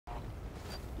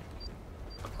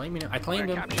claiming him. I claimed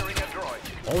him.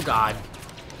 Oh god.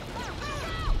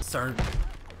 Sir.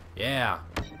 Yeah.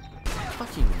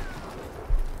 Fucking.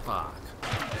 Fuck.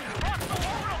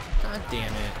 God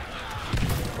damn it.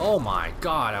 Oh my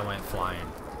god, I went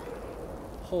flying.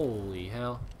 Holy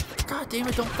hell. God damn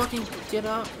it, don't fucking get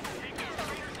up.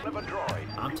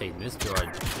 I'm taking this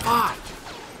droid. Fuck!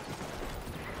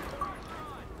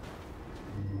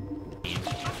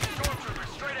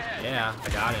 Yeah, I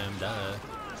got him, duh.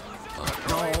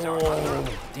 No!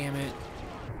 Damn it.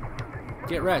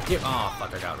 Get wrecked, get. Oh,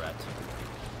 fuck, I got wrecked.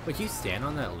 Wait, can you stand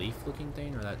on that leaf looking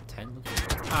thing or that tent looking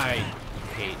thing? I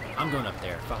hate. I'm going up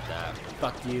there. Fuck that.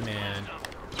 Fuck you, man.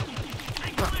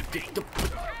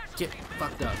 Get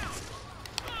fucked up.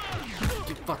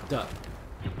 Get fucked up.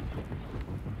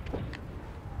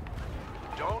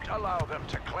 Don't allow them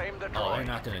to claim the droid. Oh, they're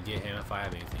not gonna get him if I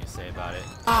have anything to say about it.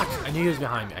 Fuck! I knew he was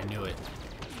behind me. I knew it.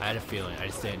 I had a feeling. I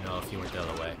just didn't know if he went the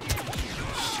other way.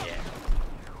 Shit.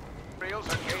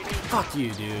 Fuck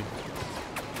you, dude.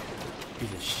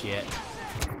 Piece of shit.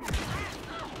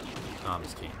 Oh, I'm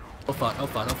just kidding. Oh fuck, oh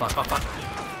fuck, oh fuck, oh fuck.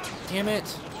 Damn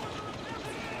it.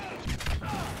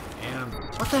 And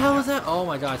what the hell was that? Oh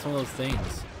my god, it's one of those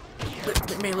things.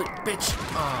 Melee, bitch.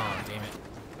 Oh, damn it.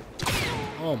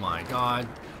 Oh my god.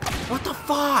 What the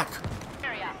fuck?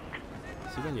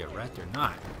 Is he gonna get wrecked or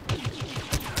not?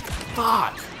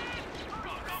 Fuck.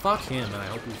 Fuck him, and I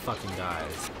hope he fucking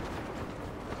dies.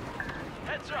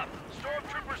 Heads up,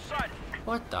 stormtrooper sighted.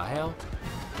 What the hell?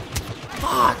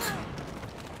 Fuck!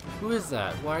 Who is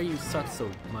that? Why are you suck so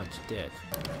much dick?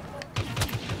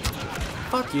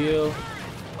 Fuck you!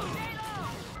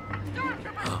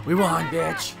 We won,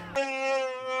 bitch!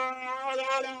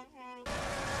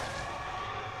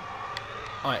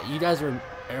 Alright, you guys were.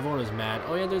 Everyone was mad.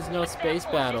 Oh yeah, there's no space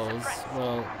battles.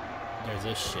 Well, there's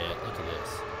this shit. Look at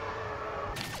this.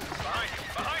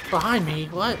 Behind me?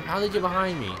 What? How did you get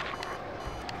behind me?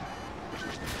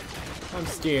 I'm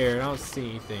scared. I don't see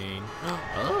anything.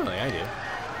 Oh, yeah, I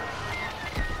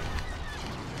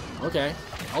do. Okay.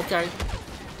 Okay.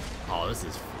 Oh, this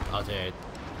is... Okay.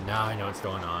 Now I know what's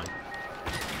going on.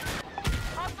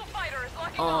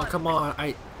 Oh, come on.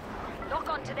 Lock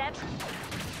onto them.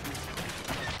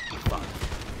 Fuck.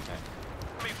 Okay.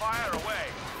 Fire away.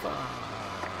 Fuck.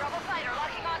 Rebel fighter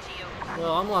locking onto you.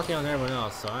 Well, I'm locking on everyone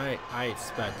else, so I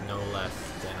expect no less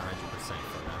than 100%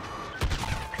 from them.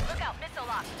 Look out, missile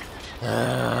lock.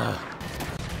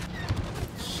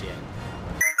 Shit.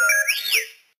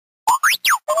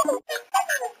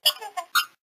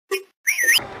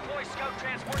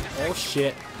 Oh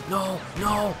shit. No,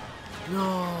 no,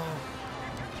 no.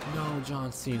 No,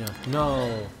 John Cena.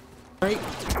 No. Right?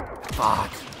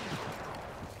 Fuck.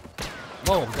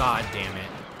 Oh god damn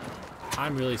it.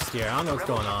 I'm really scared. I don't know what's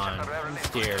going on. I'm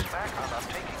scared.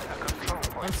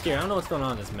 I'm scared. I don't know what's going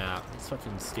on this map. It's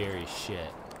fucking scary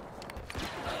shit.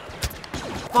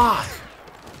 Fuck!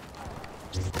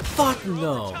 Fuck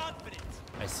no!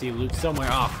 I see Luke somewhere.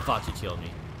 Oh fuck, he killed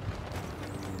me.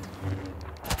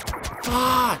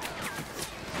 Fuck!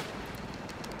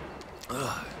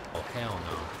 Ugh. Oh hell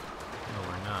no. No,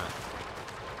 we're not.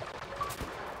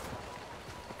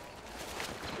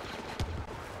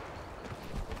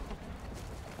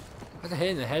 I got hit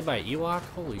in the head by an Ewok?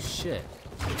 Holy shit.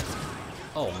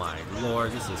 Oh my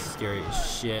lord, this is scary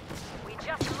as shit.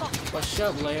 What's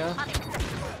up, Leia?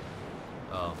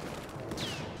 Oh.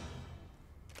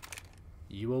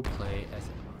 You will play as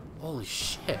a... Holy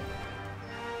shit.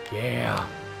 Yeah.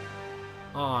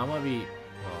 Oh, I want to be...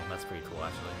 Well, that's pretty cool,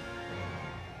 actually.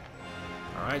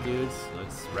 Alright, dudes.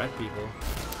 Let's wreck people.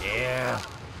 Yeah.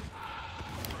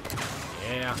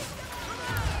 Yeah.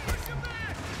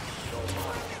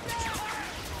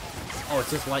 Oh,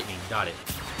 it's just lightning. Got it.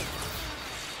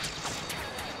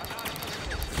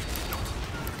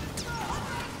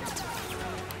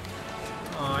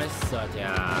 Oh, I suck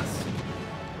ass.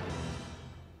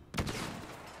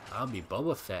 I'll be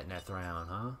Boba Fett next round,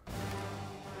 huh?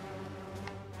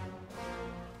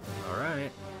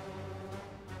 Alright.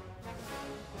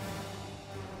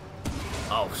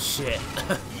 Oh, shit.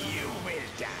 You will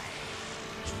die.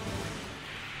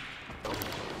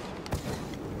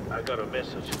 I got a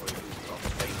message for you.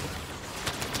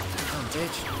 Come on,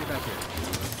 bitch. Get back here.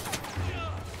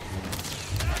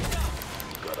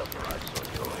 Got a price on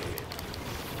your head.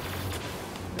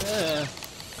 Yeah.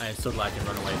 I am so glad I can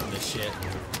run away from this shit.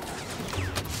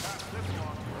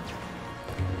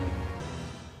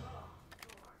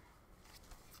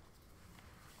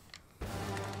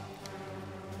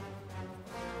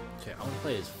 Okay, I want to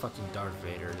play as fucking Darth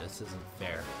Vader. This isn't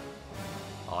fair.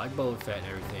 I like Boba Fett and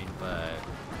everything, but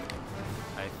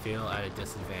I feel at a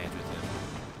disadvantage with him.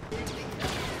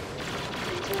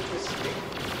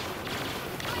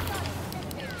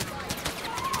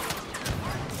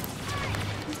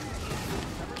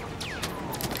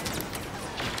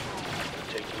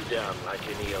 Take you down like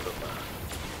any other man.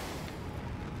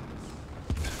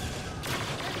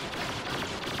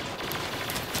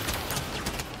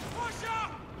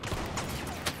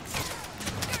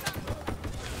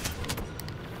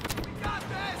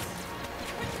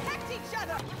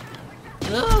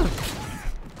 Ugh.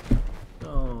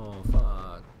 Oh,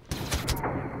 fuck.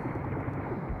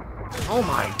 Oh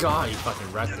my god, he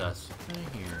fucking wrecked us. Right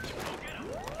here.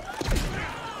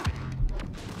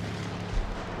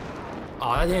 Oh,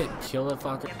 I didn't kill the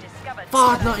fucker.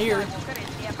 Fuck, not here.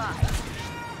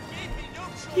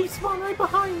 He spawned right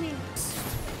behind me.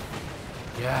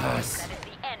 Yes. That is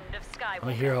the end of Skywalker. I'm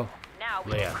a hero. Now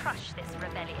we Leia. crush this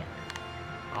rebellion.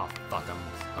 Oh, fuck,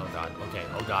 oh god, okay,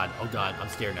 oh god, I'm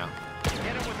scared now. Get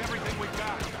him with everything we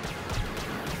got.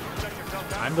 Set yourself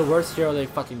down. I'm the worst hero, they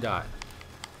fucking die.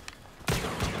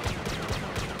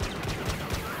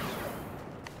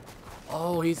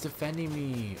 Oh, he's defending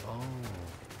me. Oh.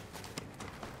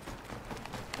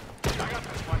 I got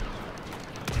this one.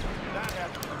 That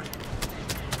had to hurt.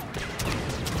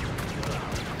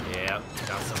 Yeah,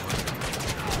 got someone.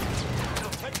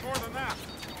 It'll take more than that.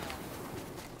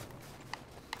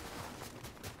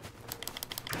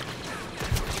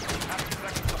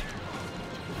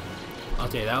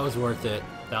 Okay, that was worth it.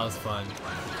 That was fun.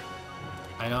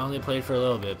 I only played for a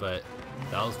little bit, but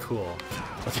that was cool.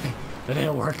 Okay, that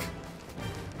didn't work.